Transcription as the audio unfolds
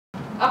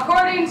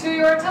According to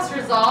your test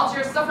results,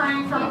 you're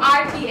suffering from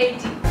IPAD.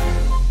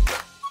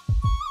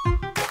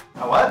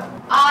 A what?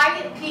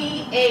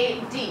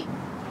 IPAD.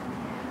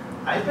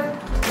 iPad?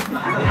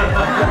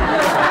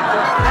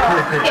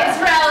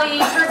 Israeli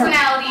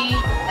personality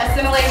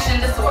assimilation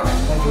disorder.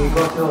 Like we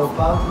go to an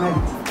apartment,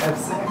 have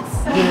sex.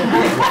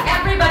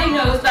 Everybody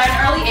knows by an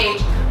early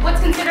age what's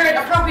considered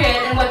appropriate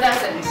and what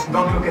doesn't.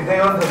 Don't look a day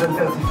older than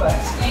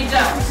 35. You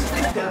don't.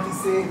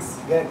 36,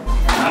 get.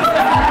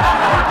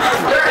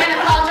 You're in a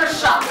culture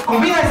shock.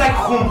 Combina is like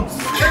hummus.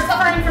 You're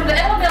suffering from the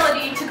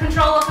inability to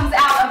control what comes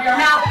out of your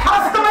mouth.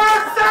 Customer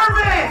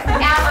service!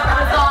 As a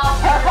result,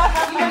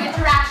 human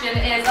interaction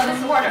is a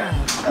disorder.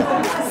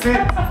 Sit.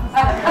 What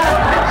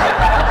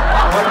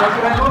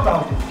can I do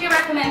about it? You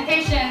recommend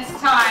patience,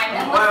 time,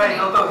 and Wait, listening.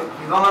 don't talk.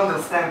 You don't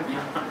understand.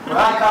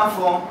 Where I come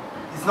from,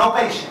 there's no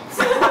patience.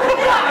 You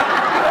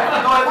have to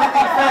know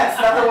everything fast,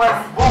 otherwise,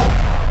 boom.